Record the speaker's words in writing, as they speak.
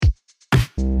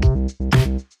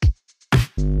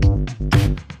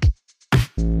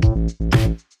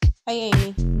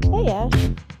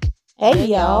Hey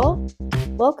y'all!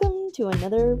 Welcome to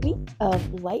another week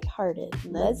of lighthearted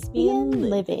lesbian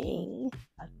living.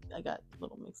 I got a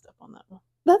little mixed up on that one.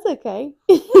 That's okay.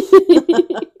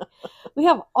 We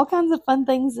have all kinds of fun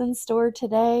things in store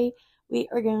today. We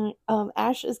are going to,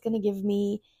 Ash is going to give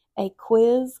me a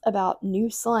quiz about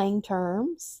new slang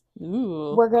terms.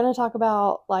 Ooh. We're going to talk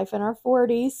about life in our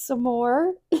 40s some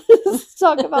more.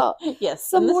 Talk about yes,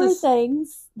 some more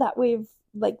things that we've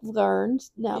learned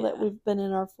now that we've been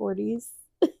in our 40s.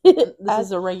 This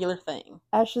is a regular thing.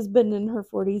 Ash has been in her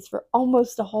 40s for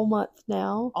almost a whole month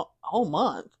now. A whole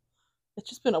month? It's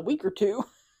just been a week or two.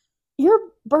 Your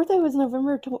birthday was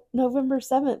November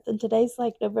 7th, and today's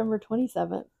November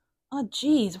 27th. Oh,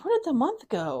 geez. Where did the month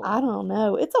go? I don't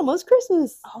know. It's almost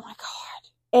Christmas. Oh, my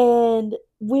God. And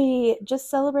we just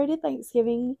celebrated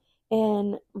Thanksgiving,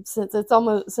 and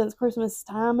since Christmas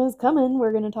time is coming,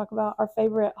 we're going to talk about our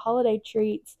favorite holiday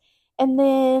treats. And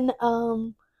then,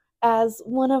 as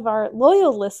one of our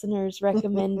loyal listeners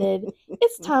recommended,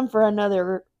 it's time for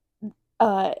another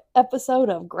episode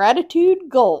of Gratitude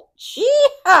Gulch.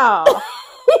 Yeehaw!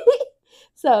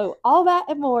 So, all that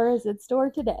and more is in store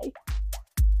today.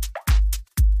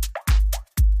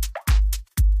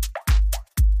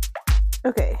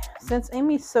 Okay, since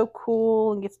Amy's so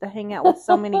cool and gets to hang out with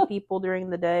so many people during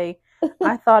the day,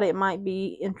 I thought it might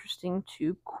be interesting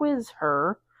to quiz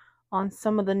her on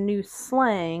some of the new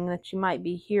slang that you might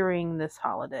be hearing this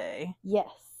holiday.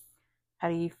 Yes. How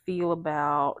do you feel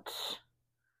about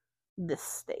this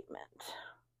statement?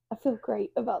 I feel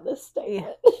great about this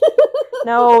statement.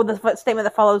 No, the statement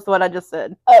that follows what I just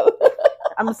said. Oh.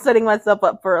 I'm setting myself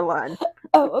up for a line.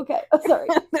 Oh, okay. Oh, sorry.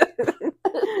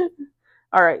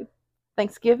 All right.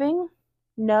 Thanksgiving?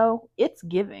 No, it's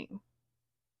giving.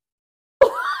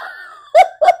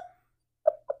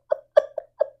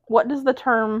 What does the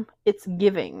term "it's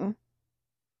giving"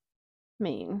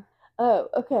 mean? Oh,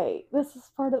 okay. This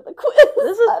is part of the quiz.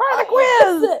 This is part of the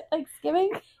quiz.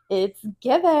 Thanksgiving? It's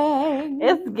giving.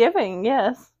 It's giving,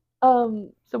 yes.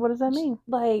 So what does that mean?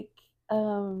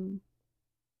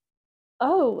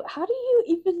 Oh, how do you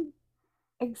even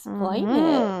explain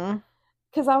it?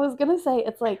 Because I was gonna say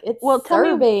it's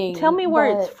serving. Tell me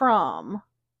where it's from.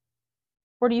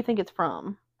 Where do you think it's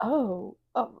from? Oh,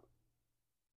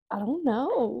 I don't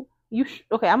know.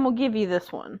 Okay, I'm gonna give you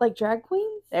this one. Like drag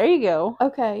queens? There you go.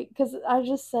 Okay, because I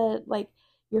just said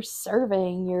you're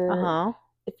serving.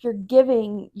 If you're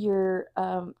giving, you're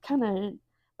kind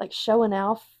of showing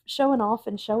off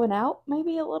and showing out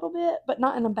maybe a little bit, but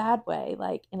not in a bad way,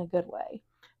 in a good way.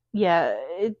 Yeah.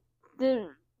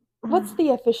 What's the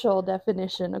official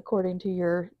definition according to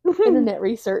your internet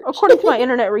research? According to my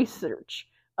internet research,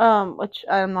 which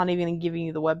I'm not even giving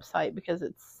you the website because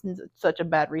it's such a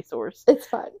bad resource. It's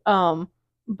fine.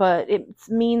 But it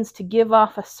means to give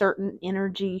off a certain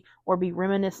energy or be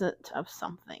reminiscent of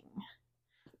something.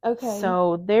 Okay.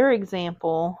 So their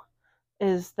example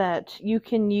is that you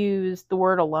can use the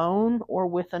word alone or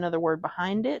with another word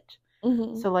behind it.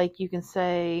 Mm-hmm. So you can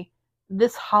say,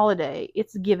 this holiday,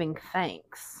 it's giving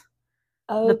thanks.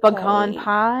 Okay. The pecan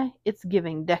pie, it's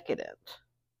giving decadent.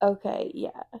 Okay,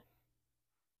 yeah.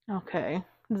 Okay.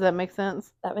 Does that make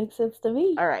sense? That makes sense to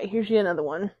me. All right, here's you another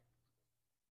one.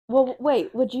 Well,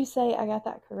 wait, would you say I got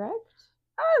that correct?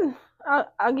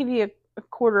 I'll give you a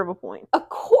quarter of a point. A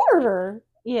quarter?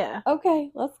 Yeah.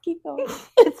 Okay, let's keep going.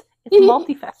 It's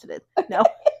multifaceted. Okay. No.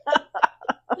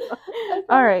 Okay.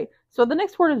 All right. So the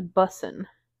next word is bussin'.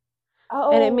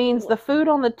 Oh. And it means the food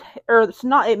on the or it's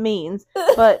not it means,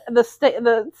 but the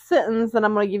sentence that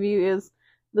I'm going to give you is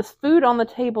the food on the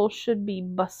table should be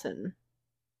bussin'.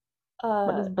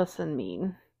 What does bussin'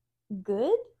 mean?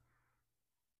 Good?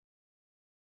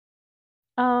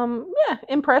 Yeah,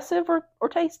 impressive or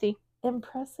tasty.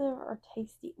 Impressive or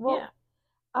tasty. Well, yeah.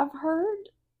 I've heard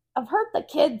the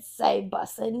kids say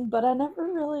bussin', but I never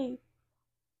really.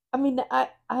 I mean, I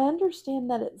understand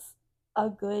that it's a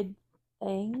good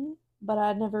thing, but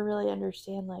I never really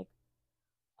understand what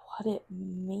it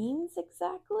means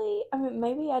exactly. I mean,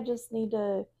 maybe I just need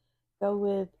to go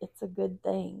with it's a good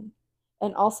thing,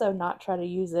 and also not try to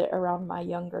use it around my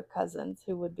younger cousins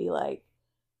who would be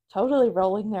totally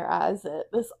rolling their eyes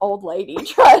at this old lady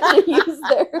trying to use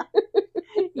their.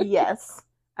 Yes.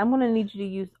 I'm going to need you to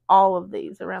use all of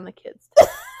these around the kids too.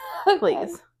 Okay.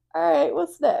 Please. All right,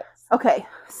 what's next? Okay.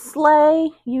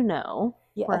 Slay,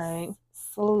 Yes. Right?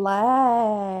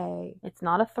 Slay. It's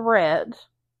not a thread.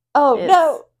 Oh,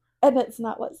 no. And it's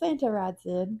not what Santa rides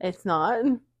in. It's not.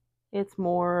 It's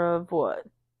more of what?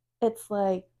 It's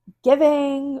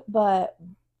giving, but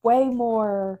way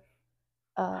more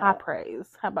high praise.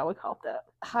 How about we call it that?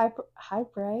 High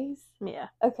praise? Yeah.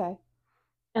 Okay.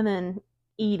 And then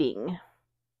Eating.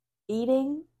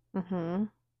 Eating? Mm-hmm.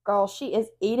 Girl, she is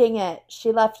eating it.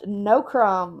 She left no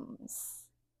crumbs.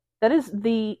 That is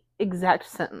the exact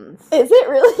sentence. Is it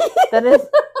really? That is.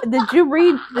 Did you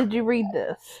read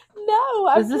this?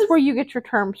 No, Is this where you get your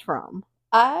terms from?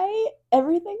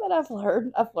 Everything that I've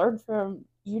learned from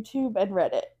YouTube and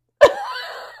Reddit.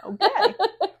 Okay.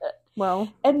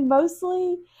 Well. And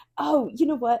mostly, you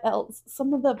know what else?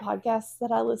 Some of the podcasts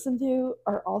that I listen to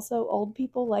are also old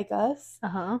people like us.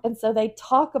 Uh-huh. And so they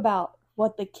talk about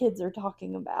what the kids are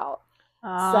talking about.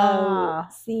 Ah.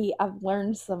 So, see, I've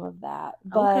learned some of that.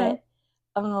 But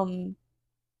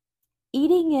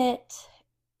eating it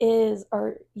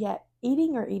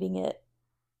eating or eating it.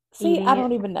 See, Eating I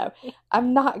don't even know.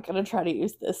 I'm not going to try to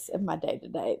use this in my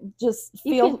day-to-day. Just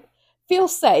feel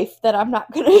safe that I'm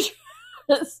not going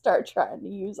to start trying to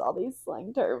use all these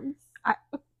slang terms.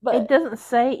 But it doesn't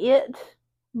say it,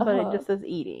 but it just says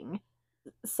eating.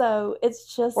 So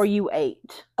it's just... Or you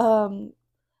ate.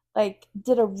 Like,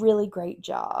 did a really great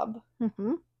job.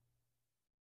 Mm-hmm.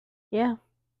 Yeah.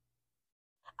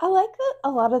 I like that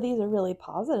a lot of these are really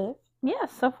positive. Yeah,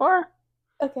 so far.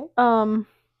 Okay.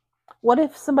 What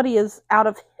if somebody is out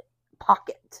of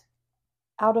pocket?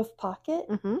 Out of pocket?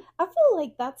 Mm-hmm. I feel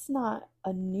like that's not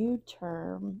a new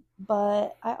term,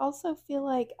 but I also feel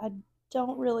like I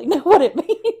don't really know what it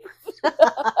means.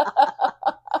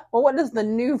 Well, what does the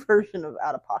new version of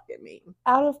out of pocket mean?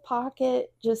 Out of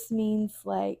pocket just means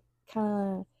like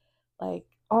kind of like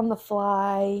on the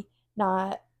fly,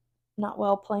 not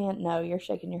well planned. No, you're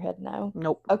shaking your head no.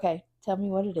 Nope. Okay, tell me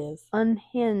what it is.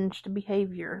 Unhinged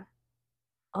behavior.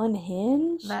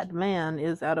 Unhinged? That man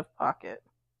is out of pocket.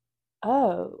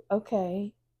 Oh,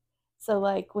 okay. So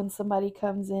like when somebody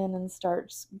comes in and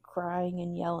starts crying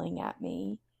and yelling at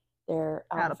me, they're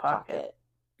out of pocket.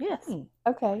 Yes.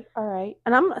 Okay, all right.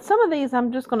 And some of these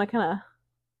I'm just gonna kind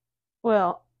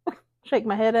of, shake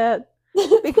my head at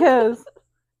because,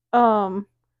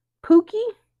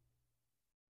 Pookie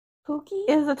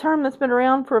is a term that's been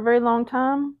around for a very long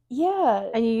time. Yeah.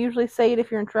 And you usually say it if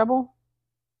you're in trouble.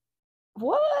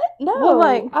 What? No. Well,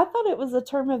 I thought it was a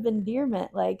term of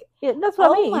endearment. Like, that's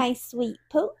what I mean. Oh, my sweet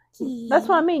Pookie. That's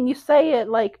what I mean. You say it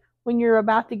like when you're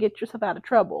about to get yourself out of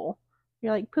trouble.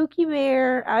 You're like, Pookie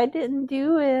Bear, I didn't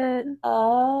do it.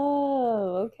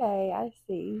 Oh, okay. I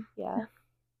see. Yeah.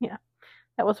 Yeah.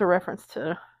 That was a reference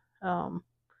to, oh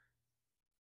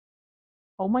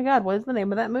my God, what is the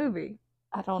name of that movie?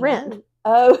 I don't Rent.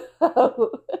 know.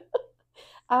 Oh.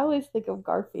 I always think of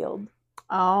Garfield.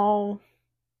 Oh.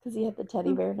 Because he had the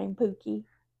teddy bear named Pookie.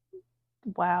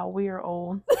 Wow, we are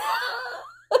old.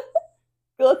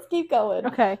 Let's keep going.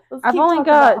 Okay. I've only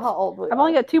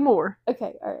got 2 more.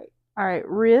 Okay, all right. All right,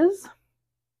 Riz.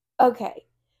 Okay.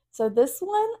 So this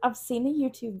one I've seen a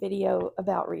YouTube video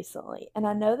about recently, and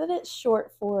I know that it's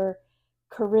short for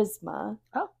charisma.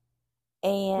 Oh.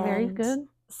 And very good.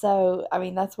 So, I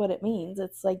mean, that's what it means.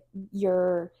 It's like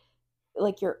your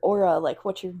aura, like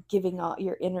what you're giving off,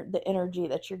 the energy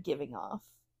that you're giving off.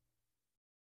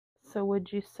 So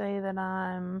would you say that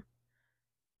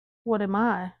what am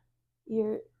I?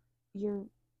 You're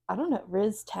I don't know,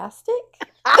 Riz-tastic?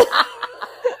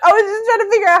 I was just trying to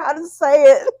figure out how to say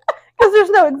it because there's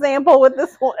no example with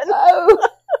this one.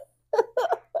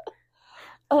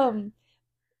 Oh.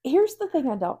 Here's the thing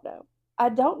I don't know. I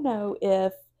don't know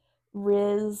if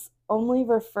Riz only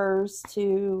refers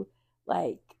to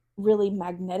like really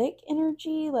magnetic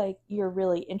energy, like you're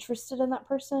really interested in that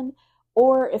person,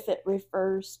 or if it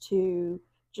refers to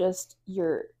just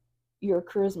your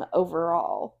charisma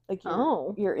overall, like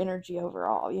your energy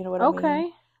overall. You know what I mean? Okay.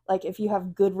 Like if you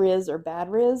have good Riz or bad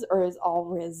Riz, or is all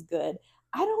Riz good?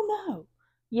 I don't know.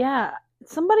 Yeah.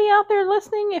 Somebody out there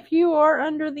listening, if you are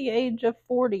under the age of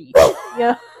 40,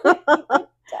 yeah.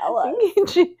 Tell us.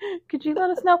 Could you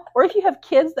let us know? Or if you have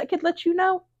kids that could let you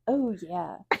know. Oh,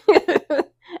 yeah.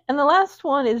 And the last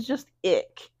one is just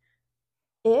ick.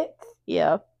 Ick?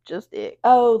 Yeah, just ick.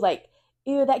 Oh, like,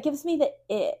 ew, that gives me the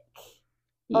ick.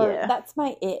 Yeah. Or that's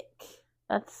my ick.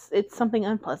 It's something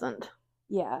unpleasant.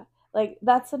 Yeah. Like,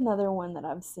 that's another one that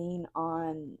I've seen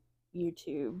on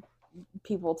YouTube.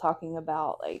 People talking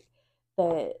about, like,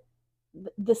 that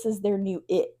this is their new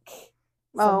ick.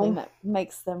 Something that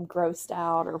makes them grossed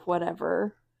out or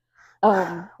whatever.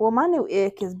 Well, my new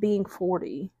ick is being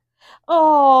 40.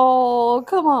 Oh,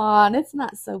 come on. It's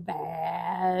not so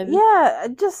bad. Yeah,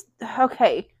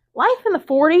 okay. Life in the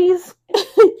 40s?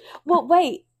 Well,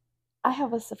 wait. I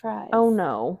have a surprise. Oh,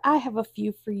 no. I have a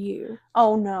few for you.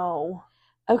 Oh, no.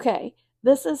 Okay.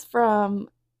 This is an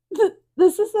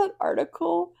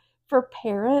article for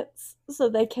parents so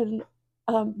they can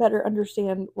better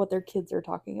understand what their kids are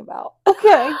talking about.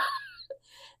 Okay.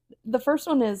 the first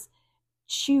one is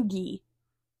chuggy.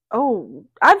 Oh,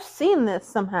 I've seen this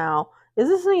somehow. Does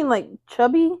this mean like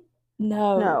chubby?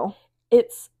 No. No.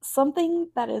 It's something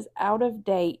that is out of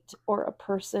date or a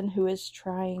person who is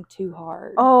trying too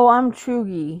hard. Oh, I'm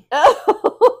chuggy.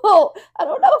 Oh, I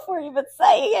don't know if we're even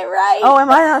saying it right. Oh, am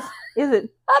I not? Is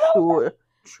it I don't know.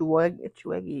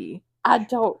 chuggy? I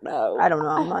don't know. I don't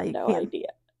know. I have no idea.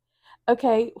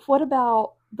 Okay, what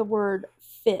about the word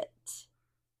fit?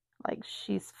 Like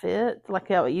she's fit? Like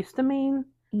how it used to mean?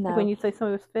 No. Like when you say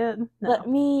somebody was fit? No. Let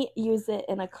me use it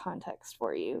in a context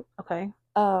for you. Okay.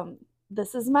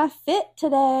 This is my fit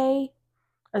today.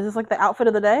 Is this like the outfit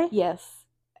of the day? Yes.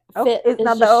 Oh, Fit it's is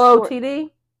not the just short.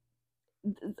 OOTD?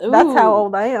 Ooh, That's how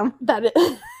old I am. that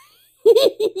is.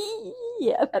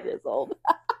 Yeah, that is old.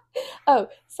 Oh,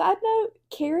 side note,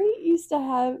 Carrie used to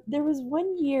have, there was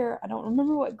one year, I don't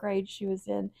remember what grade she was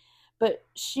in, but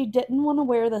she didn't want to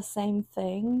wear the same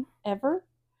thing ever.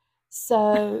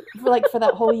 So, for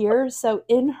that whole year. So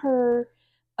in her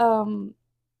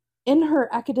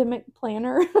academic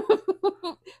planner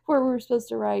where we were supposed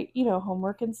to write,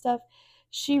 homework and stuff,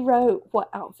 she wrote what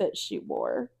outfit she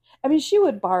wore. I mean, she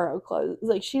would borrow clothes.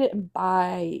 Like, she didn't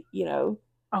buy,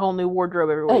 a whole new wardrobe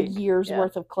every a week. year's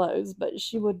worth of clothes, but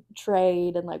she would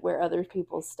trade and like wear other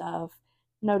people's stuff,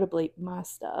 notably my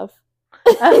stuff.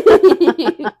 But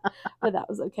that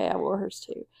was okay. I wore hers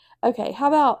too. Okay, how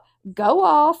about go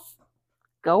off?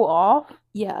 Go off?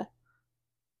 Yeah.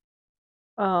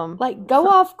 Like go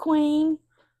off, queen.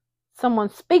 Someone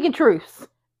speaking truths.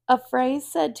 A phrase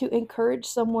said to encourage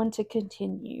someone to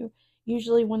continue,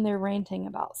 usually when they're ranting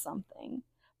about something.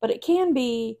 But it can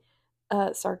be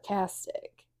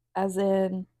sarcastic, as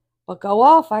in, but go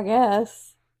off, I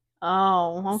guess.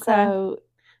 Oh, okay. So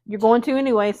you're going to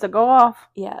anyway, so go off.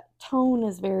 Yeah, tone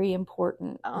is very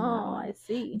important. Oh, I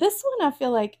see. This one I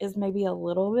feel like is maybe a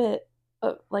little bit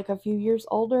like a few years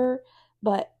older,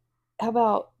 but how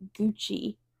about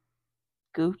Gucci?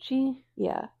 Gucci?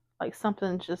 Yeah. Like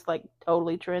something just like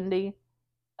totally trendy.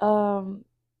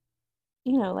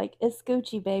 Like it's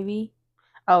Gucci, baby.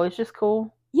 Oh, it's just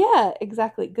cool. Yeah,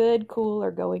 exactly. Good, cool,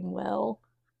 or going well.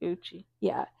 Gucci.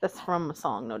 Yeah. That's from a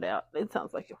song, no doubt. It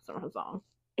sounds like it was from a song.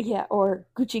 Yeah, or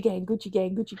Gucci gang, Gucci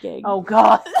gang, Gucci gang. Oh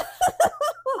God.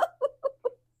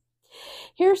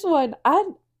 Here's one.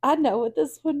 I know what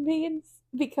this one means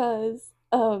because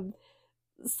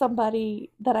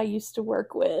somebody that I used to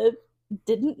work with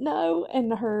didn't know,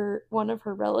 and one of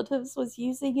her relatives was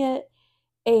using it,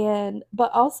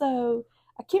 but also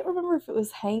I can't remember if it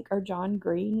was Hank or John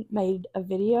Green made a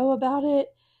video about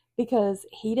it because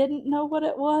he didn't know what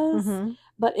it was,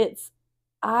 but it's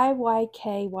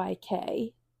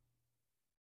IYKYK.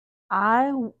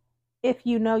 If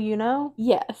you know, you know?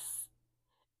 Yes.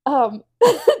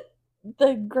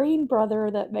 The Green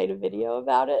brother that made a video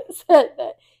about it said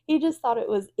that he just thought it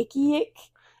was icky.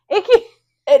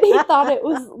 And he thought it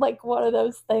was like one of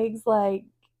those things like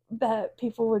that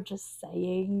people were just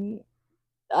saying.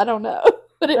 I don't know.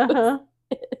 But it was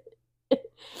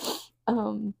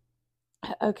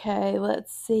okay,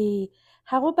 let's see.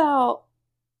 How about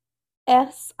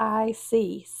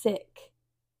SIC, sick?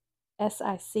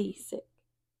 SIC, sick.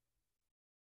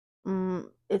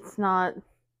 It's not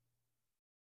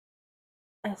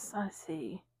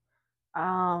SIC.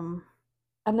 I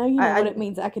know you know what it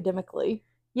means academically.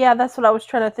 Yeah, that's what I was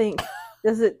trying to think.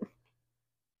 Does it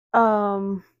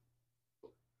I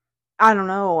don't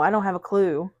know. I don't have a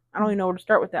clue. I don't even know where to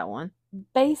start with that one.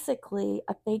 Basically,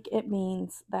 I think it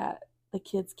means that the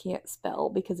kids can't spell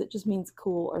because it just means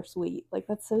cool or sweet. Like,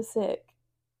 that's so sick.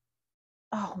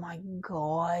 Oh my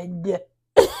God.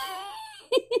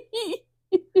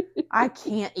 I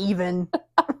can't even.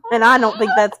 And I don't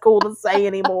think that's cool to say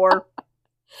anymore.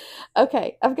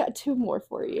 Okay, I've got two more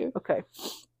for you. Okay.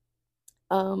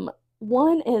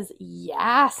 One is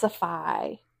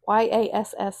yassify.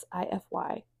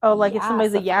 YASSIFY. Oh, like if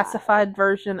somebody's a yassified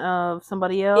version of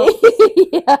somebody else.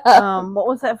 Yeah. What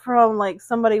was that from? Like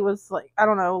somebody was like, I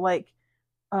don't know, like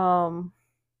oh.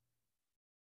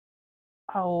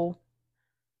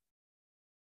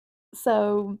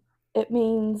 So it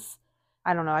means,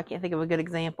 I don't know, I can't think of a good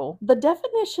example. The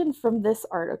definition from this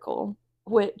article,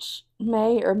 which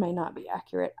may or may not be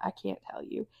accurate, I can't tell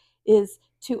you, is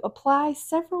to apply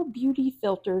several beauty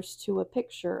filters to a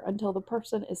picture until the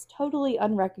person is totally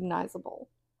unrecognizable.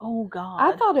 Oh God.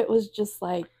 I thought it was just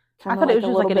like kind of like it was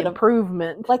just like an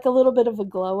improvement. Like a little bit of a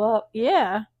glow up.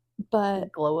 Yeah.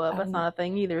 But glow up, that's not a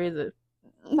thing either, is it?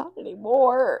 Not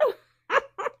anymore.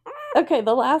 Okay,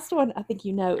 the last one I think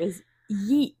you know is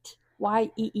yeet.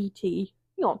 YEET. You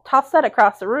gonna toss that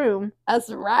across the room.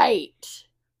 That's right.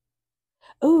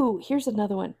 Ooh, here's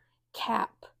another one.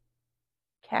 Cap.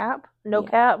 cap, no Yeah.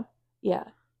 cap, Yeah.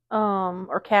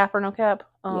 or cap or no cap.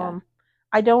 Yeah.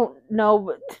 I don't know,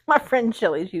 but my friend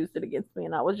Shelly's used it against me,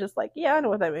 and I was just like, yeah, I know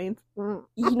what that means. You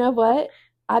know what?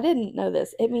 I didn't know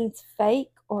this. It means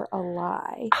fake or a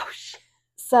lie. Oh shit.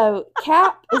 So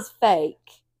cap is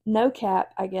fake. No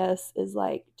cap, I guess, is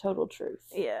like total truth.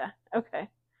 Yeah. Okay.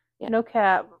 Yeah. No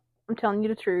cap. I'm telling you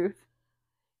the truth.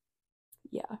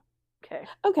 Yeah. Okay.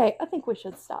 Okay, I think we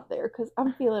should stop there because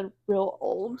I'm feeling real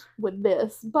old with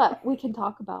this, but we can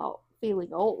talk about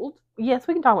feeling old. Yes,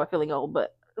 we can talk about feeling old,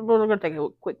 but we're going to take a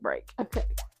quick break. Okay.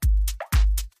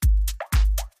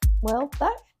 Well,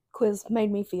 that quiz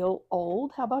made me feel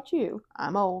old. How about you?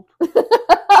 I'm old.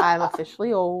 I'm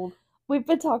officially old. We've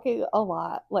been talking a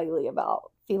lot lately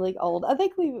about feeling old. I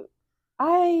think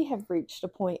I have reached a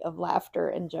point of laughter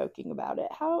and joking about it.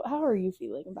 How are you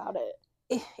feeling about it?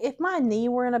 If my knee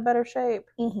were in a better shape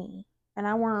Mm-hmm. and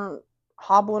I weren't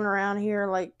hobbling around here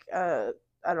like I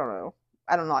don't know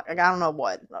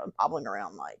what I'm hobbling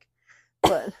around like,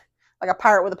 but like a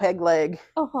pirate with a peg leg,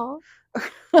 Uh-huh.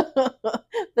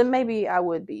 then maybe I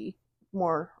would be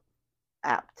more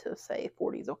apt to say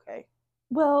 40's okay.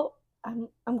 Well,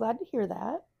 I'm glad to hear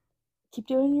that. Keep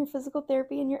doing your physical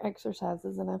therapy and your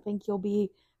exercises, and I think you'll be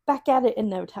back at it in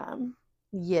no time.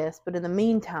 Yes, but in the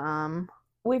meantime,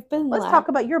 We've been let's talk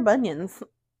about your bunions.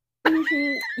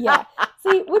 Mm-hmm. Yeah.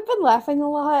 See, we've been laughing a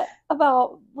lot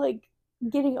about like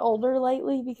getting older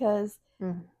lately because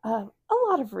a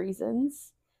lot of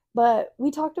reasons. But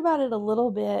we talked about it a little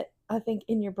bit, I think,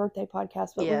 in your birthday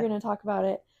podcast. But we're going to talk about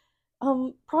it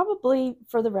probably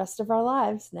for the rest of our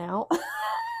lives now.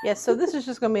 Yeah, so this is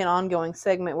just going to be an ongoing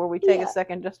segment where we take a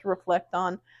second just to reflect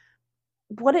on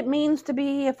what it means to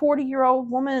be a 40-year-old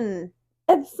woman.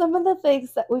 And some of the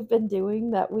things that we've been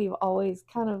doing that we've always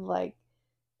kind of like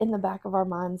in the back of our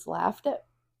minds laughed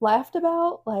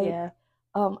about. Like,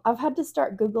 I've had to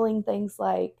start Googling things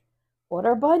like, what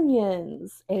are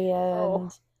bunions?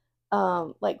 And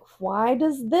like, why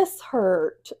does this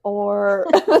hurt? Or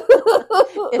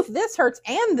if this hurts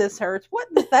and this hurts,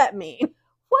 what does that mean?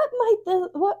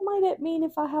 What might it mean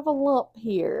if I have a lump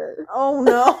here? Oh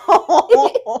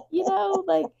no. You know,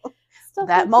 like stuff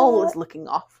that like mole that. is looking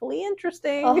awfully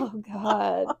interesting. Oh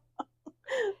god.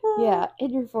 Yeah,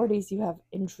 in your 40s you have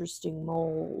interesting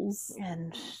moles.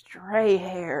 And stray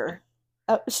hair.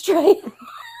 Oh, stray.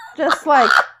 Just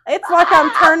like, it's like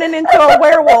I'm turning into a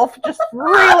werewolf just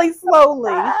really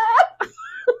slowly.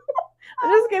 I'm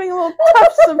just getting little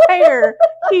tufts of hair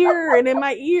here and in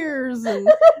my ears and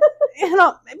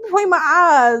between my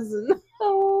eyes. And,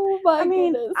 oh my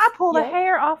goodness. I pulled a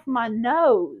hair off my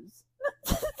nose.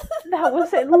 That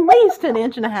was at least 1.5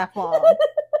 inches long.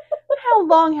 How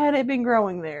long had it been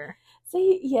growing there?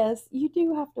 See, yes, you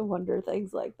do have to wonder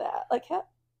things like that. Like, have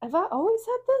I always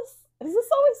had this? Has this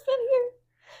always been here?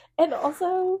 And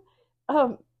also,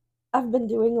 I've been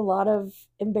doing a lot of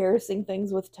embarrassing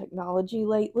things with technology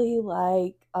lately,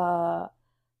 like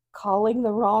calling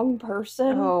the wrong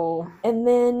person. Oh. And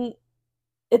then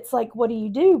it's like, what do you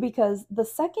do? Because the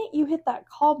second you hit that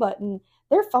call button,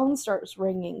 their phone starts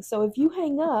ringing. So if you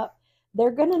hang up,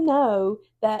 they're going to know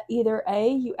that either A,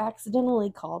 you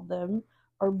accidentally called them,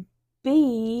 or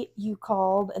B, you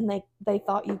called and they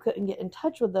thought you couldn't get in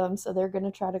touch with them, so they're going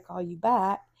to try to call you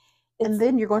back. And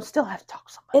then you're going to still have to talk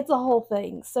to somebody. It's a whole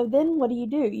thing. So then what do?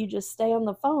 You just stay on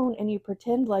the phone and you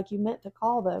pretend like you meant to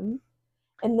call them.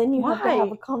 And then you have to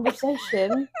have a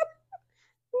conversation.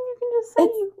 You can just say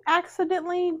you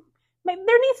accidentally... There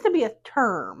needs to be a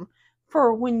term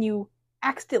for when you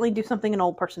accidentally do something an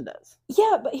old person does.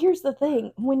 Yeah, but here's the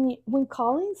thing. When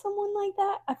calling someone like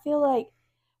that, I feel like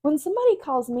when somebody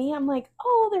calls me, I'm like,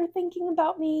 oh, they're thinking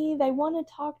about me. They want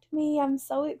to talk to me. I'm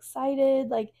so excited.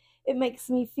 Like, it makes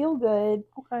me feel good.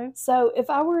 Okay. So if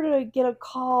I were to get a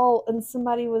call and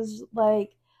somebody was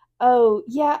like, oh,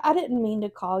 yeah, I didn't mean to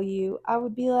call you, I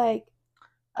would be like,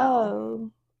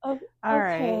 oh, okay. All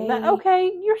right.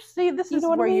 Okay, this is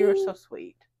where you're so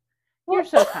sweet. You're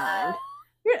so kind.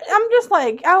 I'm just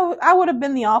like, I would have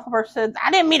been the awful person said,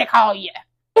 I didn't mean to call you.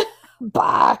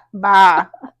 Bye.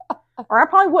 Or I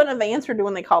probably wouldn't have answered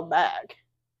when they called back.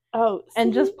 Oh, see,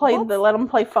 and just let them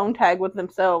play phone tag with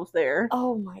themselves there.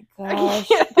 Oh my gosh,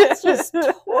 that's just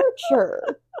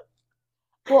torture.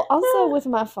 Well, also with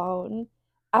my phone,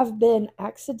 I've been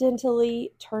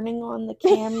accidentally turning on the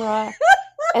camera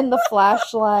and the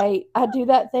flashlight. I do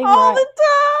that thing all the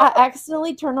time. I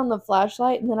accidentally turn on the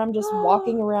flashlight and then I'm just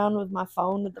walking around with my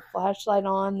phone with the flashlight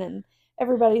on, and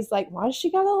everybody's like, "Why does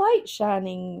she got a light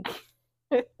shining?"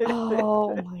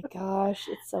 Oh my gosh,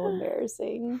 it's so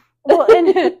embarrassing. Well,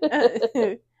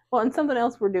 and Well, and something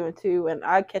else we're doing too, and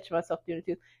I catch myself doing it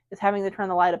too, is having to turn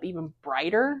the light up even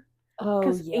brighter. Oh,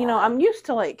 Because, yeah. I'm used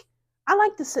to I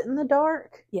like to sit in the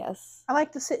dark. Yes. I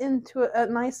like to sit into a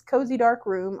nice, cozy, dark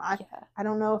room. I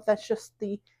don't know if that's just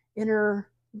the inner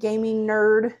gaming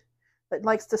nerd that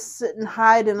likes to sit and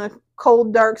hide in a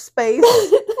cold, dark space.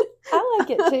 I like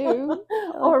it too.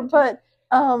 But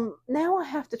now I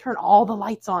have to turn all the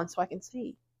lights on so I can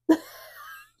see.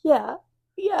 Yeah.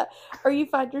 Yeah. Or you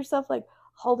find yourself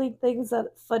holding things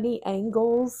at funny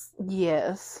angles.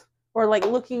 Yes. Or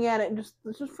looking at it just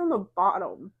from the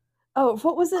bottom. Oh,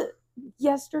 what was it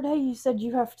yesterday? You said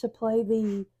you have to play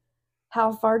the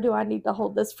how far do I need to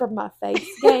hold this from my face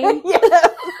game? Yes.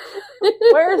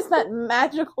 Where's that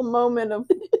magical moment of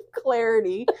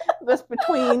clarity that's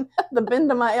between the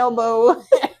bend of my elbow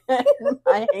and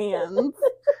my hands?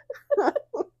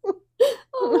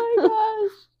 Oh my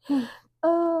gosh.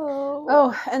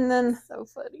 Oh, and then so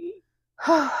funny.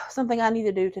 something I need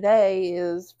to do today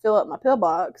is fill up my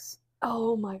pillbox.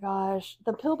 Oh my gosh.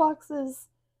 The pillboxes,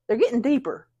 they're getting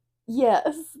deeper.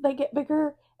 Yes, they get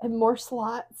bigger and more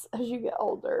slots as you get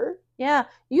older. Yeah,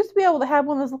 you used to be able to have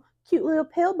one of those cute little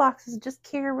pillboxes just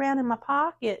carry around in my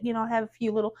pocket. I have a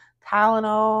few little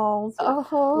Tylenols,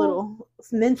 little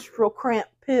menstrual cramp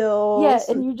pills. Yeah,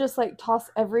 and you just toss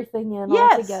everything in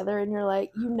all together, and you're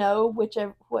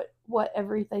what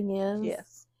everything is.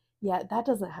 Yes. Yeah, that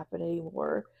doesn't happen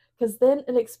anymore because then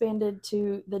it expanded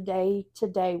to the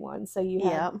day-to-day one, so you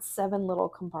have 7 little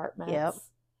compartments. Yep.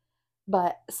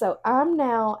 But so I'm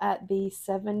now at the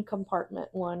 7 compartment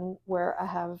one where I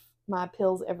have my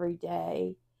pills every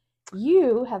day.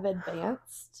 You have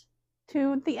advanced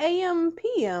to the AM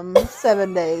PM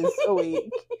 7 days a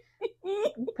week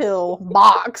pill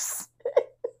box.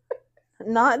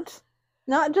 Not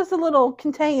just a little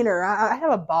container. I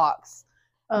have a box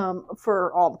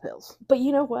for all the pills. But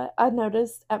you know what? I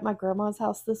noticed at my grandma's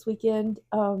house this weekend,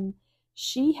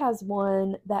 she has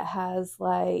one that has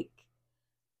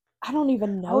I don't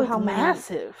even know how many.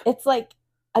 Massive. It's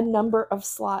a number of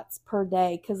slots per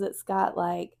day because it's got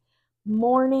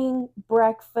morning,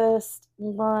 breakfast,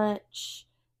 lunch,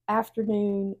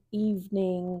 afternoon,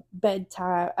 evening,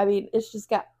 bedtime. I mean, it's just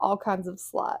got all kinds of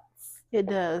slots. It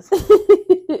does.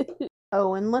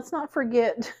 Oh, and let's not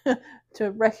forget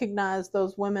to recognize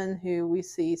those women who we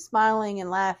see smiling and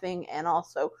laughing and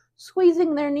also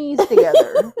squeezing their knees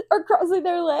together. Or crossing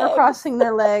their legs. Or crossing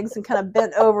their legs and kind of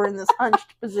bent over in this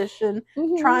hunched position,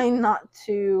 trying not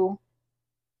to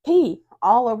pee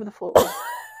all over the floor.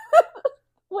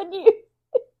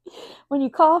 When you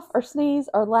cough or sneeze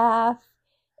or laugh,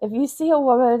 if you see a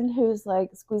woman who's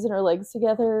squeezing her legs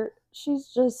together, she's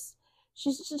just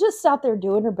out there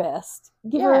doing her best.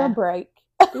 Give her a break.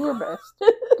 Do her best.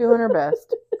 Doing her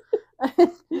best.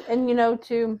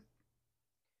 And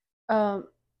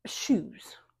shoes.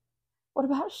 What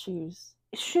about shoes?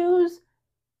 Shoes.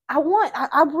 I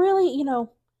really,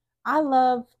 I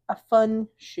love a fun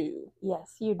shoe.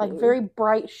 Yes, you do. Very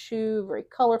bright shoe, very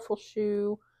colorful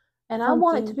shoe. And I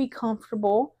want it to be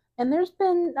comfortable. And there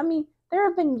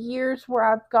have been years where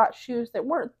I've got shoes that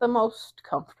weren't the most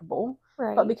comfortable.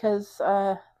 Right. But because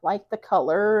like the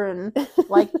color and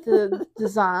like the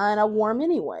design, I wore them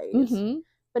anyways. Mm-hmm.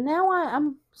 But now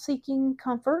I'm seeking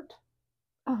comfort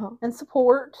and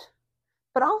support,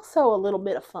 but also a little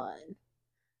bit of fun.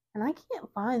 And I can't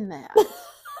find that.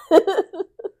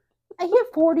 I hit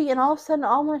 40 and all of a sudden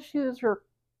all my shoes are,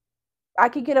 I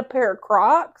could get a pair of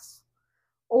Crocs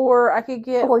or I could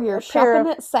get or you're shopping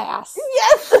at Sass.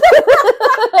 Yes.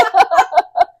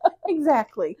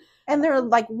 Exactly. And they're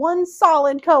one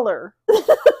solid color.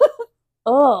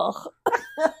 Ugh.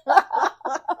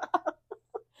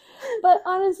 But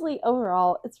honestly,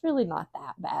 overall, it's really not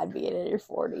that bad being in your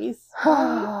 40s. Oh,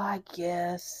 I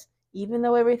guess. Even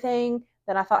though everything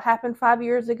that I thought happened 5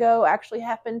 years ago actually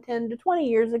happened 10 to 20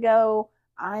 years ago,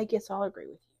 I guess I'll agree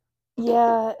with you.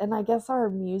 Yeah, and I guess our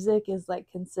music is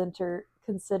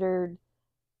considered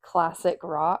classic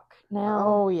rock now.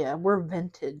 Oh yeah, we're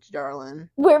vintage, darling.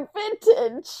 We're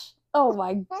vintage. Oh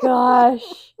my gosh.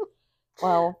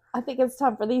 Well, I think it's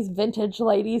time for these vintage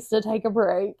ladies to take a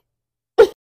break.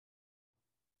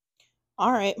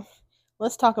 All right,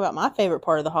 let's talk about my favorite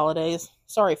part of the holidays.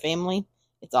 Sorry, family.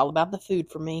 It's all about the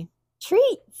food for me.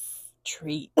 Treats.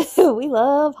 We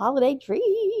love holiday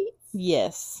treats.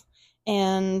 Yes.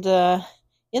 And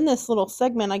in this little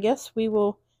segment, I guess we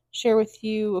will share with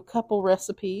you a couple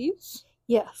recipes.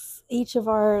 Yes. Each of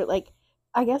our,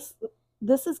 I guess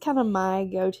this is kind of my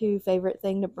go-to favorite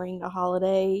thing to bring to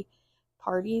holiday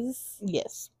parties.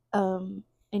 Yes.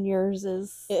 And yours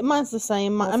is? Mine's the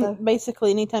same. I'm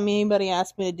basically, anytime anybody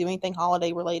asks me to do anything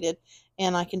holiday related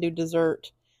and I can do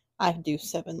dessert, I do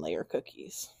 7-layer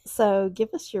cookies. So give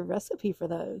us your recipe for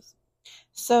those.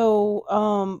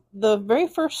 So, the very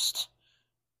first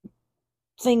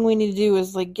thing we need to do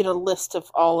is like get a list of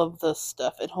all of the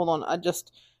stuff. And hold on, I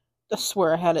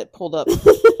swear I had it pulled up.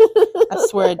 I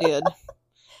swear I did.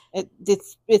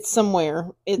 It's somewhere.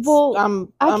 Well,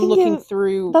 I'm I can looking give-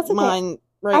 through that's okay. mine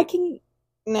I right can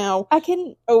now. I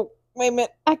can Oh, wait a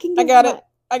minute. I can I give got my- it.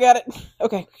 I got it.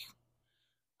 Okay.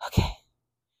 Okay.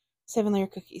 7-layer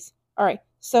cookies. All right.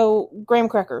 So, graham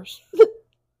crackers.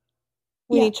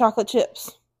 We Yeah. need chocolate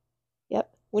chips.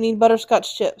 Yep. We need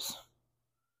butterscotch chips.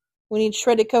 We need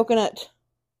shredded coconut.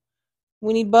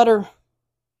 We need butter.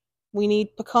 We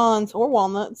need pecans or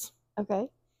walnuts Okay.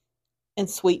 and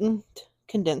sweetened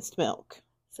condensed milk.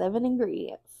 7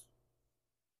 ingredients.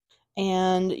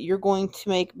 And you're going to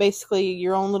make basically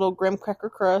your own little graham cracker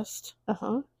crust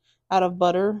Uh-huh. out of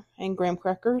butter and graham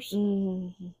crackers.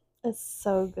 It's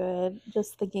so good.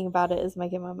 Just thinking about it is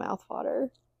making my mouth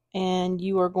water. And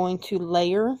you are going to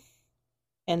layer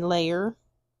and layer.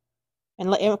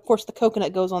 And of course the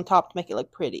coconut goes on top to make it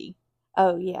look pretty.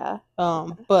 Oh yeah.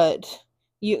 But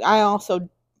I also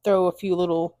throw a few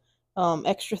little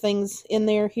extra things in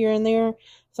there here and there.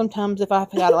 Sometimes if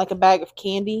I've got like a bag of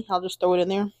candy, I'll just throw it in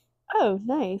there. Oh,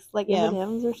 nice. Like Yeah.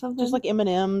 M&Ms or something? Just like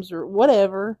M&Ms or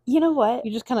whatever. You know what?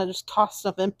 You just kind of just toss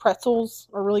stuff in. Pretzels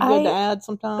are really good to add Oh,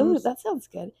 sometimes. that sounds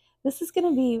good. This is going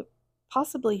to be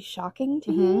possibly shocking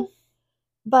to Mhm. you,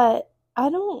 but I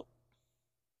don't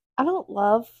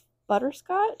love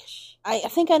butterscotch. I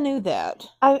think I knew that.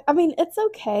 I mean, it's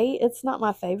okay. It's not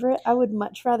my favorite. I would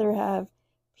much rather have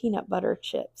peanut butter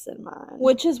chips in mine.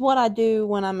 Which is what I do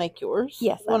when I make yours.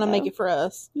 Yes, I when I make know. it for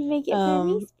us. You make it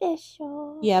very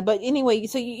special. Yeah, but anyway,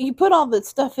 so you put all that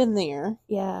stuff in there,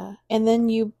 Yeah. and then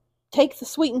you take the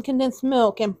sweetened condensed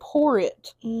milk and pour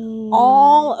it Mm,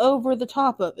 all over the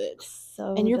top of it.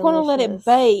 so And you're going to let it delicious.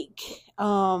 bake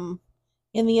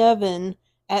in the oven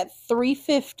at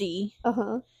 350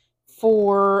 Uh-huh.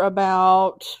 for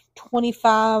about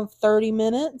 25-30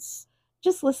 minutes.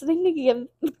 Just listening to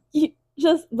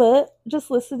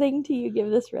just listening to you give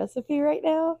this recipe right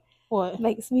now What?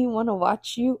 makes me want to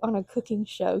watch you on a cooking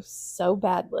show so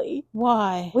badly.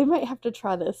 Why? We might have to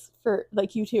try this for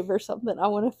like YouTube or something. I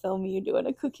want to film you doing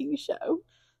a cooking show.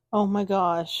 Oh my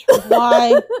gosh.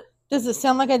 Why? Does it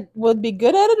sound like I would be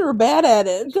good at it or bad at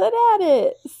it? Good at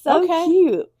it. So Okay.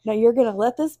 cute. Now you're gonna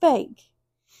let this bake.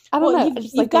 I don't know. I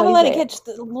just You've like the got to way let you it say catch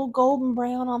the little golden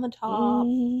brown on the top.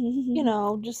 Mhm. You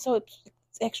know, just so it's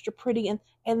extra pretty. And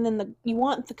then you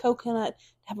want the coconut to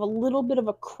have a little bit of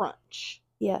a crunch.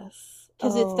 Yes.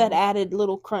 Because it's that Oh. added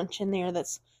little crunch in there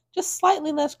that's just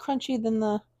slightly less crunchy than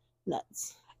the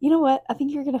nuts. You know what? I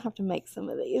think you're gonna have to make some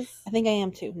of these. I think I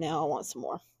am too. Now I want some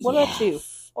more. What about you?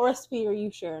 Yes. What recipe are you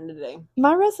sharing today?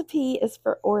 My recipe is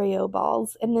for Oreo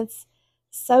balls, and it's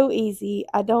so easy.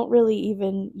 I don't really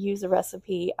even use a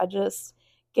recipe. I just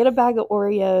get a bag of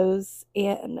Oreos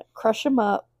and crush them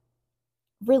up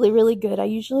really, really good. I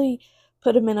usually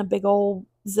put them in a big old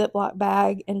Ziploc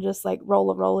bag and just like roll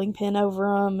a rolling pin over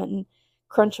them and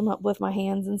crunch them up with my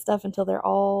hands and stuff until they're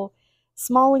all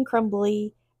small and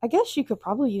crumbly. I guess you could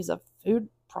probably use a food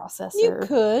processor. You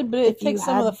could, but it if you takes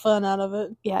some of had- the fun out of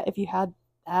it. Yeah, if you had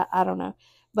that, I don't know.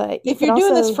 But you If could you're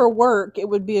doing this also- for work, it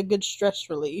would be a good stress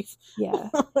relief. yeah,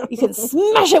 you can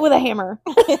smash it with a hammer.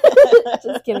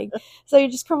 Just kidding. So you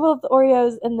just crumble up the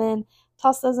Oreos and then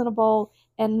toss those in a bowl,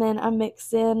 and then I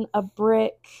mix in a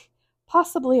brick,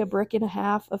 possibly a brick and a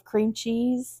half of cream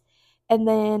cheese, and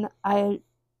then I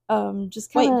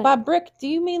just kind Wait, of by brick, do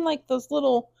you mean like those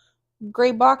little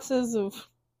gray boxes of...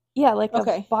 yeah, like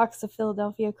Okay. a box of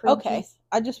Philadelphia cream Okay. cheese.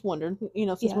 I just wondered,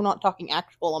 since Yeah. we're not talking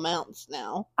actual amounts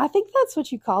now. I think that's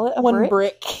what you call it, a One brick.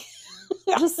 brick.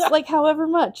 Just like however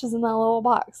much is in that little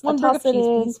box. One I brick toss of it cheese,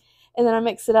 in, please. and then I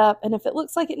mix it up. And if it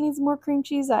looks like it needs more cream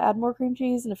cheese, I add more cream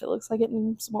cheese. And if it looks like it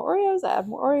needs more Oreos, I add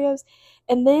more Oreos.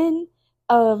 And then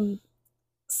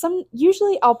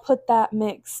usually I'll put that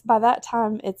mix. By that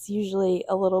time, it's usually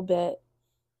a little bit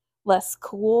less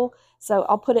cool, so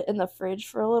I'll put it in the fridge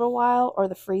for a little while or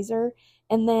the freezer,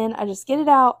 and then I just get it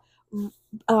out,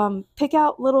 pick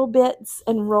out little bits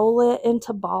and roll it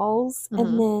into balls,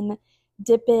 and then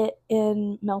dip it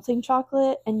in melting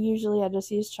chocolate. And usually I just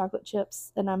use chocolate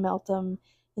chips and I melt them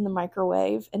in the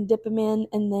microwave and dip them in,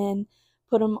 and then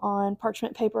put them on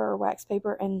parchment paper or wax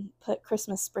paper and put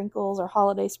Christmas sprinkles or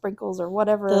holiday sprinkles or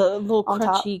whatever. The little on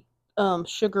top. crunchy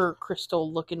sugar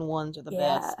crystal looking ones are the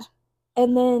best.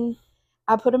 And then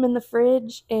I put them in the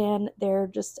fridge, and they're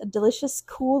just a delicious,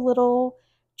 cool little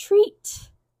treat.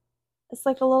 It's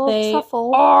like a little They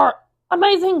truffle. are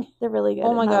amazing. They're really good.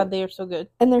 Oh my and god, they are so good.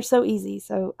 and they're so easy.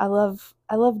 So I love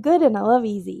I love good and I love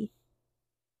easy.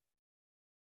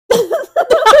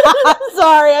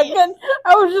 Sorry,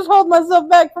 I was just holding myself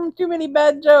back from too many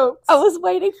bad jokes. I was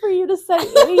waiting for you to say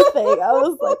anything. I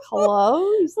was like, hello?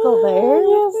 You still there?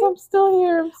 Yes, I'm still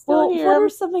here. I'm still here. What are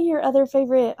some of your other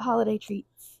favorite holiday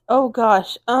treats? Oh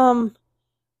gosh. I'm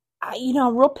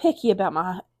real picky about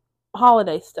my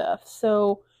holiday stuff.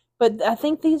 So, but I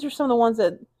think these are some of the ones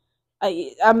that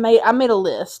I made a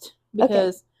list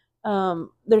because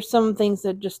there's some things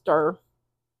that just are,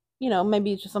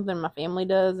 maybe it's just something my family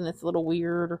does and it's a little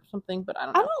weird or something, but I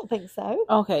don't know. I don't think so.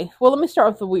 Okay. Well, let me start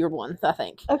with the weird ones, I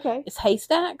think. Okay. It's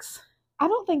haystacks. I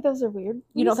don't think those are weird.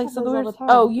 You don't think so?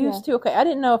 Oh, used to? Okay. I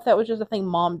didn't know if that was just a thing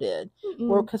Mom did.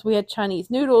 Or because we had Chinese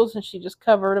noodles and she just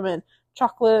covered them in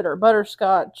chocolate or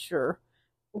butterscotch or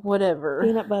whatever.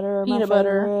 Peanut butter.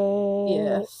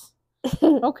 Yes.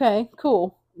 Okay,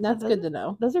 cool. That's good to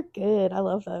know. Those are good. I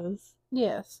love those.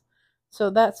 Yes.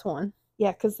 So that's one.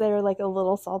 Yeah, because they're like a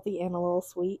little salty and a little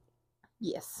sweet.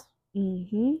 Yes.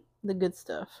 Mm-hmm. The good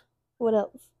stuff. What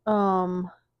else?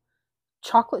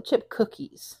 Chocolate chip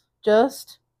cookies.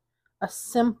 Just a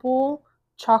simple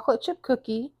chocolate chip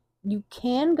cookie. You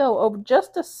can go over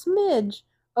just a smidge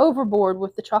overboard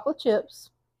with the chocolate chips.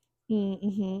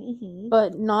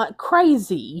 But not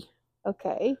crazy.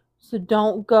 Okay. So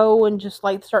don't go and just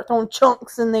like start throwing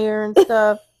chunks in there and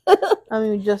stuff. I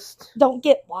mean, just don't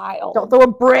get wild. Don't throw a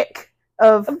brick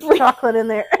of chocolate in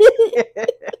there.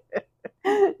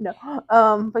 No.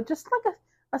 But just like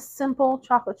a simple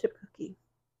chocolate chip cookie.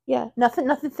 Yeah. Nothing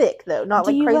thick though. Not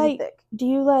like crazy thick. Do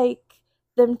you like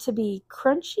them to be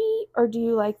crunchy or do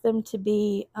you like them to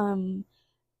be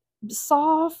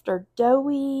soft or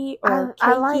doughy or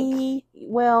cakey?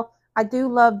 I do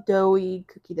love doughy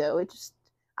cookie dough.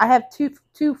 I have two.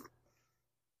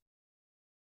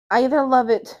 I either love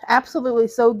it absolutely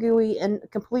so gooey and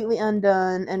completely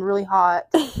undone and really hot,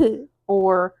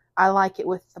 or I like it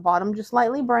with the bottom just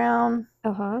lightly brown,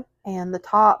 and the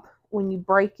top, when you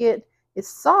break it, is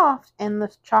soft and the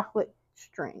chocolate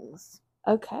strings.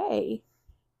 Okay,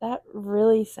 that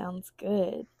really sounds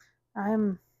good.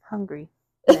 I'm hungry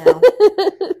now.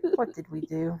 What did we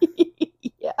do?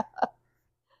 Yeah.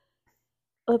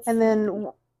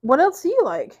 Then what else do you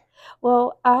like?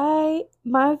 Well,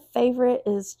 my favorite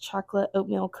is chocolate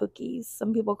oatmeal cookies.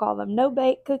 Some people call them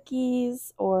no-bake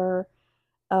cookies or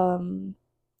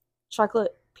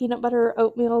chocolate peanut butter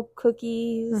oatmeal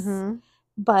cookies.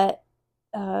 But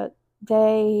they're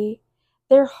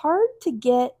hard to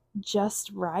get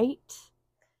just right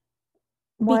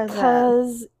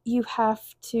because you have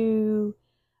to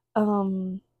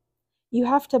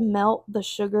melt the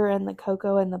sugar and the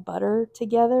cocoa and the butter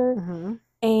together,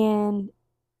 and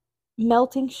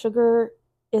melting sugar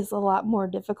is a lot more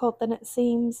difficult than it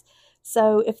seems.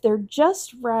 So if they're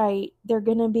just right, they're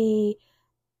gonna be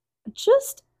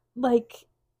just like,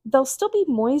 they'll still be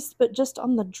moist, but just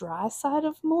on the dry side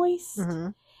of moist.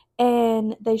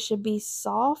 And they should be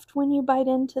soft when you bite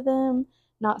into them,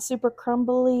 not super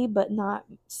crumbly, but not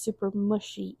super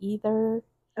mushy either.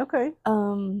 Okay.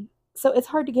 So it's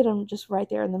hard to get them just right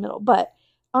there in the middle, but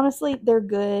honestly, they're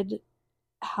good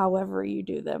however you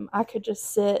do them. I could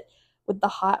just sit with the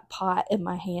hot pot in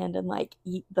my hand and like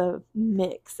eat the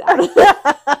mix out of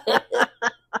it.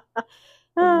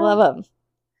 Love them.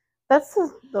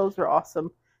 Those are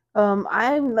awesome.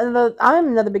 I'm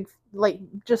another big, like,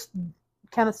 just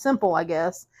kind of simple, I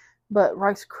guess, but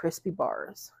Rice Krispie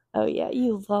bars. Oh yeah,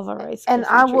 you love a Rice Krispie and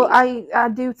I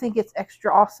do think it's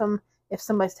extra awesome if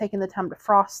somebody's taking the time to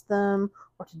frost them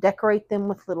or to decorate them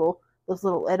with those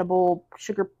little edible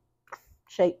sugar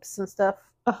shapes and stuff.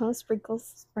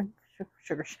 Sprinkles.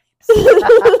 Sugar shapes. I'm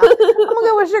gonna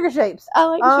go with sugar shapes. I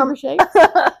like sugar shapes.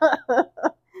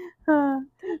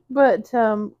 But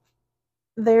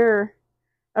they're,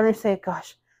 I'm gonna say,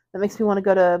 gosh, that makes me want to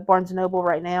go to Barnes & Noble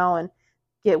right now and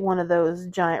get one of those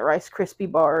giant Rice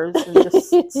Krispie bars and just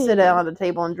sit down at the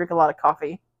table and drink a lot of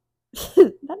coffee.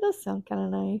 That does sound kind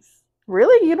of nice.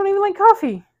 Really? You don't even like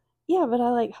coffee? Yeah, but I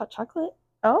like hot chocolate.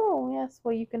 Oh, yes.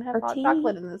 Well, you can have hot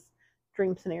chocolate in this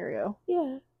dream scenario.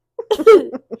 Yeah.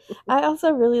 I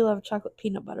also really love chocolate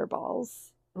peanut butter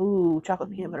balls. Ooh, chocolate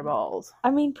peanut butter balls.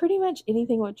 I mean, pretty much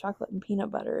anything with chocolate and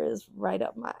peanut butter is right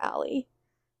up my alley.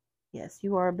 Yes,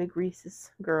 you are a big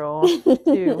Reese's girl,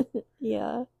 too.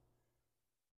 Yeah.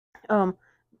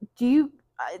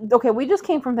 Okay, we just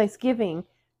came from Thanksgiving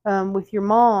with your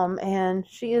mom, and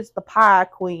she is the pie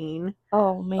queen.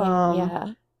 Oh, man,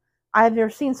 yeah. I've never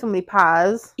seen so many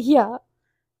pies. Yeah.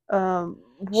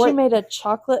 She made a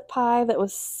chocolate pie that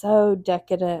was so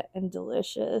decadent and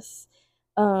delicious.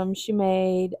 She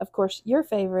made, of course, your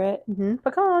favorite.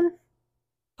 Pecan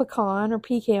or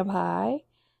pecan pie.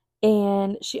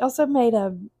 And she also made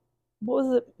a, what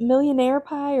was it, millionaire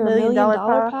pie or $1 million million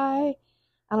dollar pie. pie?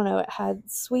 I don't know. It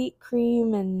had sweet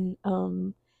cream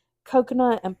and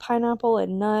coconut and pineapple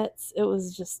and nuts. It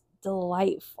was just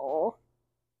delightful.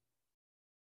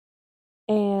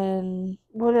 And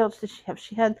What else did she have?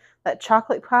 She had that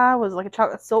chocolate pie. Was it like a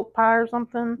chocolate silk pie or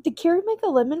something? did Carrie make a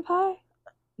lemon pie?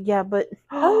 Yeah, but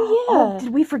Oh oh, yeah.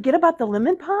 did we forget about the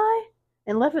lemon pie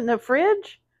and left it in the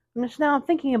fridge? And just now I'm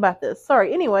thinking about this.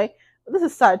 Sorry. Anyway, this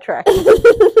is sidetracking because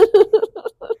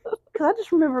I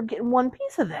just remember getting one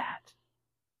piece of that.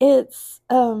 It's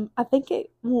I think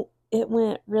it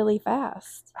went really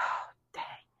fast. Oh, dang!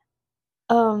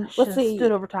 I should Let's have see.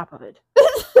 stood over top of it.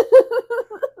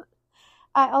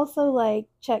 I also like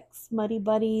Chex Muddy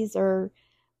Buddies or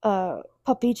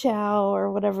Puppy Chow or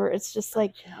whatever. It's just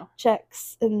like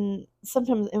Chex and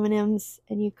sometimes M&Ms,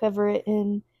 and you cover it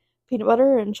in peanut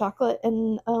butter and chocolate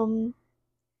and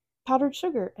powdered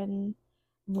sugar, and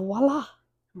voila,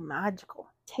 Magical.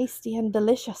 tasty and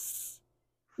delicious.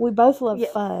 We both love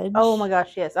Yeah. fudge. Oh my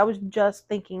gosh, yes. I was just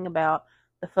thinking about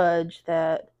the fudge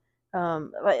that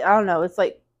like, I don't know, it's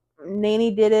like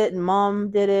Nanny did it and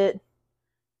Mom did it.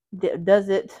 Does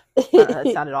it?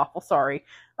 That sounded awful. Sorry.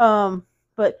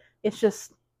 But it's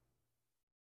just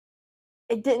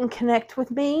it didn't connect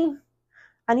with me.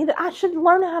 I should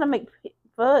learn how to make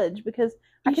fudge because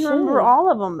I can remember all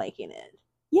of them making it.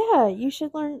 Yeah, you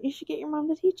should learn. You should get your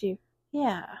mom to teach you.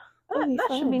 Yeah, that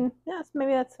should be. Yes,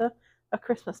 maybe that's a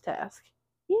Christmas task.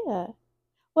 Yeah.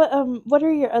 What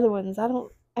are your other ones?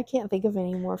 I can't think of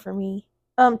any more for me.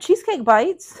 Cheesecake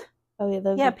bites. Oh yeah,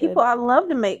 those. Yeah, are people. Good. I love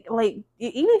to make, like,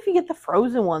 even if you get the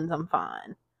frozen ones, I'm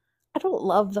fine. I don't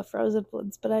love the frozen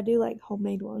ones, but I do like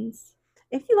homemade ones.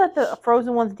 If you let the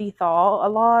frozen ones thethaw a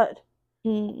lot,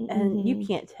 mm-hmm. and you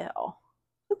can't tell.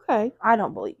 Okay. I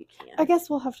don't believe you can. I guess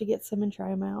we'll have to get some and try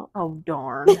them out. Oh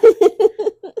darn.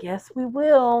 Yes, we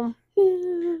will.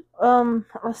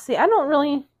 Let's see. I don't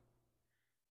really.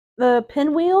 The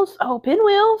pinwheels. Oh,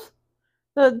 pinwheels.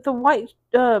 The white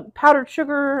powdered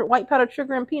sugar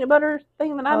and peanut butter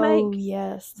thing that I make. Oh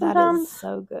yes, sometimes. That is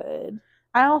so good.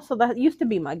 That used to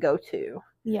be my go-to.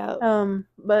 Yeah.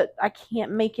 But I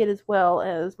can't make it as well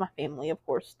as my family, of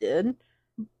course, did.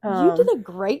 You did a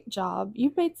great job.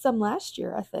 You made some last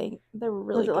year, I think. They were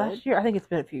really good. Last year? I think it's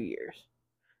been a few years.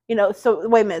 So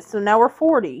wait a minute. So now we're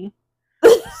 40.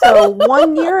 So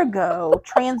 1 year ago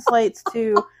translates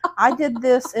to I did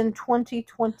this in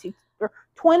 2020 or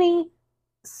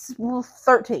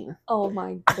 2013. Oh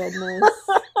my goodness.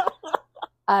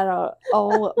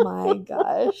 Oh my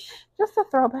gosh. Just a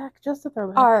throwback.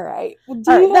 All right. Well,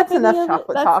 all right, that's enough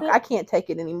chocolate talk. I can't take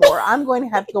it anymore. I'm going to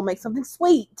have to go make something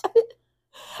sweet.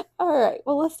 All right.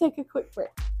 Well, let's take a quick break.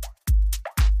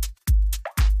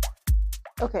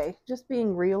 Okay, just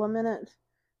being real a minute.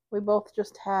 We both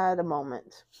just had a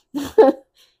moment. Yeah.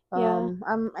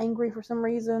 I'm angry for some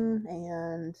reason,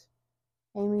 and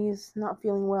Amy's not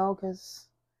feeling well because,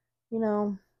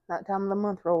 that time of the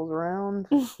month rolls around.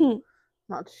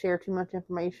 Not to share too much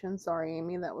information. Sorry,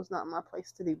 Amy, that was not my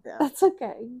place to do that. That's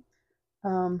okay.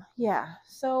 Yeah,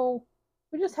 so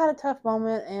we just had a tough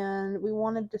moment, and we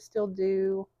wanted to still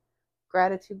do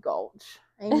Gratitude Gulch.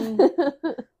 Amy,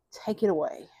 take it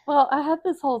away. Well, I had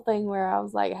this whole thing where I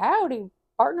was like, howdy,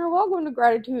 partner, welcome to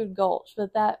Gratitude Gulch,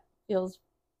 but that feels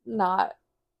not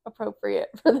appropriate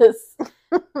for this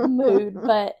mood.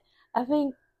 But I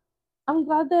think I'm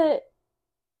glad that,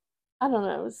 I don't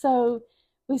know, so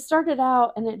we started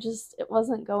out and it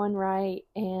wasn't going right,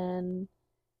 and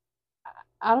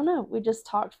I don't know, we just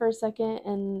talked for a second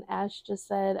and Ash just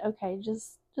said, okay,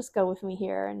 just go with me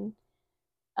here. And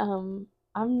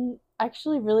I'm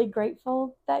actually really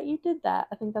grateful that you did that.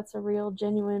 I think that's a real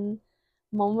genuine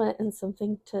moment and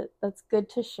something that's good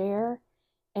to share.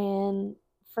 And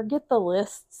forget the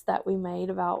lists that we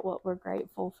made about what we're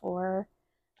grateful for.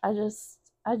 I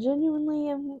genuinely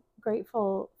am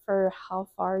grateful for how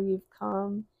far you've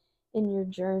come in your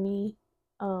journey,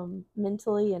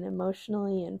 mentally and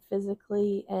emotionally and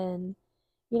physically, and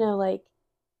like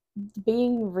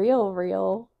being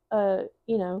real. I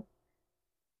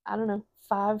don't know,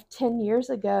 5-10 years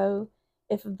ago,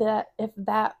 if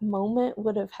that moment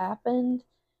would have happened,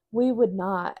 we would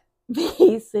not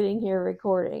be sitting here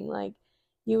recording. Like,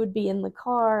 you would be in the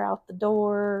car out the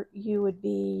door. We would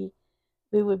be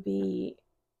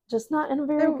just not in a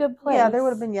very good place. Yeah, there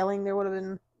would have been yelling. There would have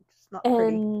been just not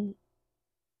pretty.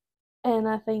 And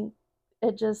I think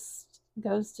it just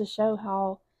goes to show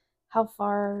how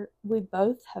far we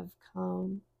both have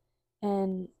come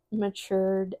and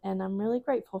matured, and I'm really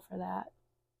grateful for that.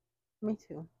 Me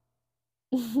too.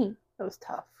 It was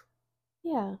tough.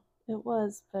 Yeah, it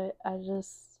was, but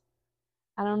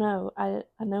I don't know. I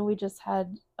know we just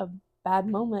had a bad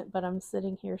moment, but I'm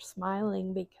sitting here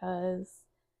smiling because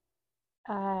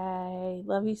I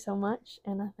love you so much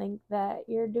and I think that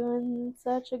you're doing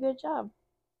such a good job.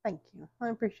 Thank you. I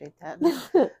appreciate that.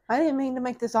 I didn't mean to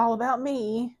make this all about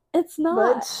me, It's not.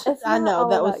 but It's I not know all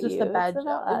that was about just you. a bad It's joke.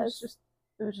 about us.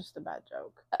 It was just a bad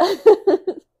joke.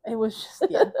 It was just,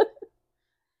 yeah.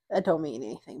 I don't mean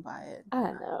anything by it.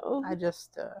 I know. I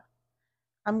just,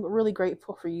 I'm really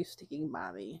grateful for you sticking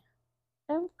by me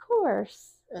Of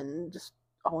course. and just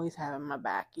always having my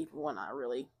back, even when I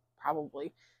really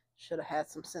probably should have had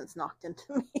some sense knocked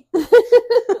into me.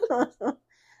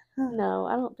 No,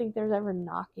 I don't think there's ever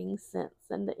knocking sense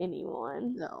into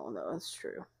anyone. No, it's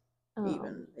true.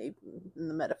 Even in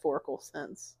the metaphorical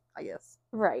sense, I guess.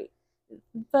 Right.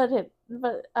 But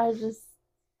I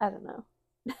don't know.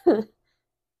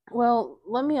 Well,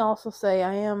 let me also say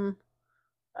I am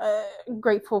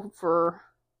grateful for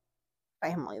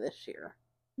family this year.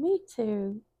 Me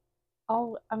too.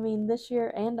 This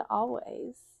year and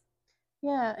always.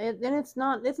 Yeah, and it's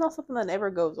not something that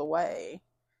ever goes away.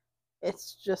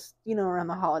 It's just, around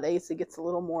the holidays it gets a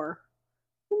little more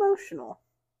emotional.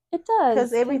 It does.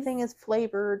 Because everything is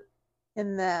flavored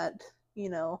in that,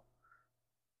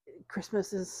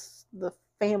 Christmas is the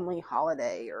family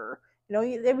holiday, or,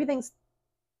 everything's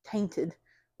tainted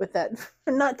with that.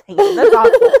 Not tainted, that's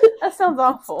awful. That sounds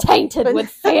awful. It's tainted with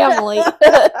family.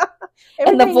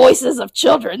 And the voices of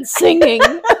children singing.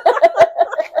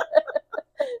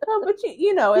 But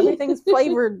everything's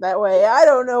flavored that way. I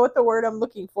don't know what the word I'm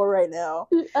looking for right now.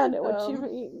 I know what you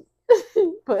mean.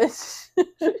 But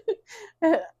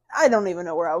I don't even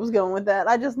know where I was going with that.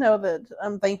 I just know that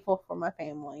I'm thankful for my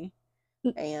family.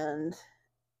 And,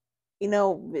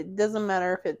 it doesn't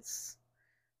matter if it's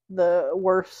the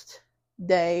worst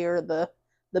day or the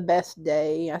best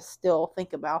day. I still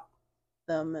think about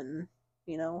them and,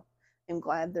 I'm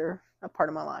glad they're a part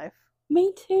of my life.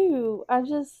 Me too.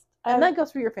 And that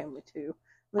goes for your family too.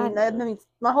 That means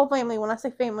my whole family. When I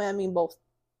say family, I mean both.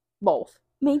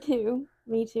 Me too.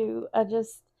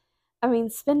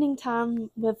 Spending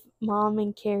time with Mom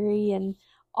and Carrie and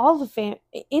all the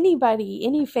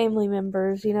any family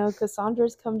members,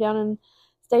 Cassandra's come down and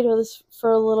stayed with us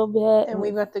for a little bit. And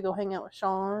we've got to go hang out with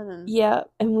Sean. And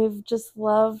we've just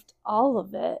loved all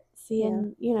of it.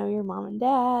 Seeing, your mom and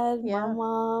dad, my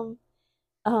mom.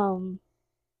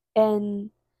 And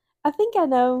I think I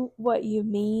know what you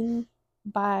mean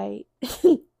by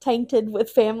tainted with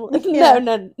family. Yeah.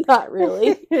 No, not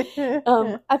really.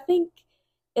 I think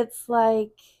it's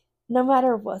like no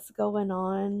matter what's going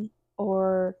on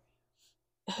or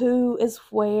who is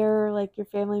where, like your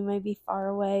family may be far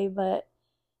away, but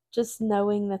just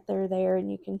knowing that they're there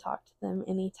and you can talk to them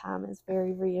anytime is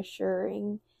very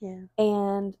reassuring. Yeah.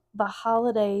 And the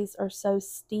holidays are so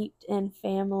steeped in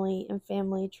family and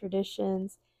family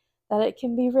traditions that it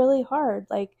can be really hard.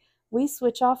 Like we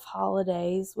switch off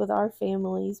holidays with our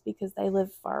families because they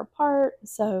live far apart.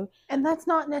 And that's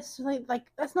not necessarily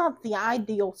that's not the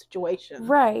ideal situation.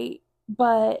 Right.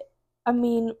 But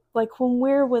like when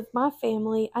we're with my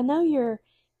family, I know you're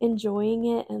enjoying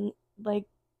it and like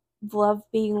love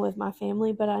being with my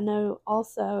family, but I know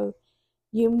also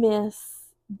you miss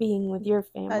being with your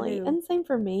family. And same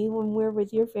for me. When we're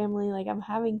with your family, like I'm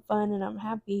having fun and I'm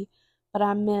happy, but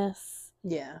I miss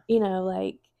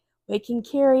like waking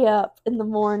Carrie up in the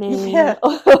morning or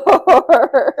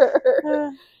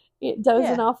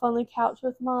dozing off on the couch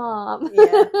with Mom.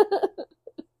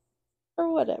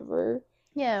 Or whatever.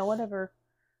 Yeah, whatever.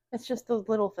 It's just those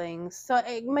little things. So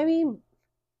maybe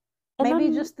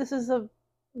just this is a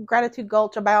gratitude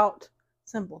gulch about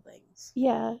simple things.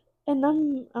 Yeah, and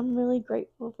I'm really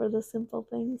grateful for the simple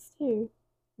things too.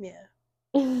 Yeah.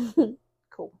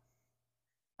 Cool.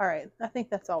 All right, I think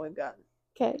that's all we've got.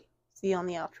 Okay. See you on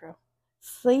the outro.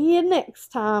 See you next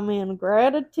time in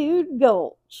Gratitude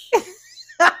Gulch.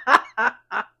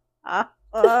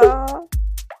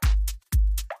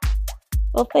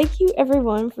 Well, thank you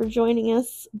everyone for joining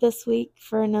us this week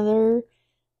for another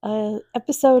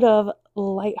episode of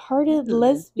Lighthearted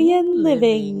Lesbian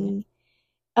Living.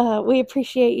 We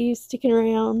appreciate you sticking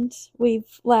around.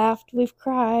 We've laughed, we've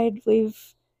cried,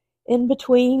 we've in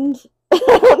between. I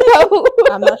don't know.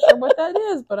 I'm not sure what that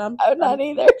is, but I'm not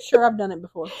either. Sure, I've done it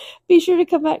before. Be sure to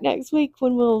come back next week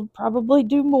when we'll probably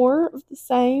do more of the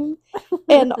same.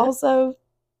 And also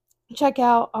check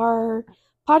out our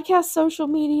podcast social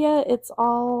media. It's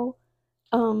all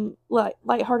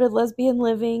Lighthearted Lesbian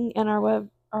Living, and our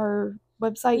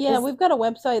website. Yeah, we've got a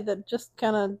website that just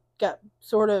kind of got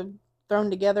sort of thrown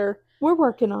together. We're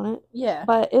working on it. Yeah.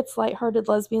 But it's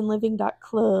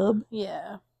lightheartedlesbianliving.club.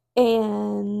 Yeah.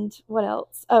 And what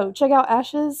else? Oh, check out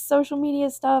Ash's social media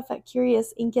stuff at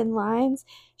Curious Ink and Lines.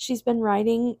 She's been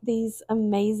writing these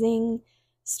amazing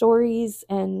stories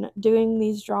and doing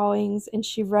these drawings, and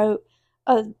she wrote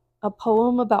a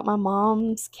poem about my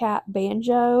mom's cat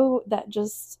Banjo that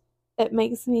just it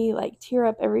makes me like tear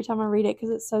up every time I read it because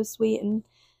it's so sweet and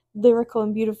lyrical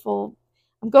and beautiful.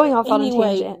 I'm going off on a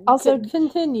tangent. Also,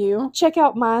 continue. Check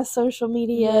out my social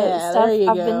media stuff. There you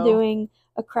I've go. been doing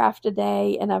a craft a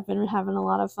day, and I've been having a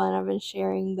lot of fun. I've been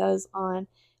sharing those on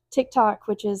TikTok,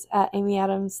 which is at Amy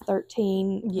Adams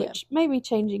 13, which may be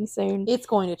changing soon. It's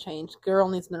going to change. Girl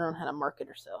needs to learn how to market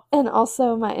herself. And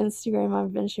also my Instagram,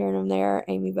 I've been sharing them there,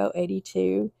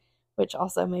 AmyBoat82, which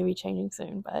also may be changing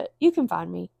soon. But you can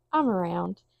find me. I'm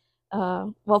around.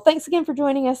 Well, thanks again for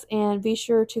joining us, and be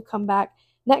sure to come back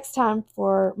next time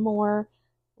for more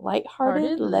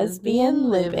lighthearted lesbian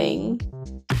living.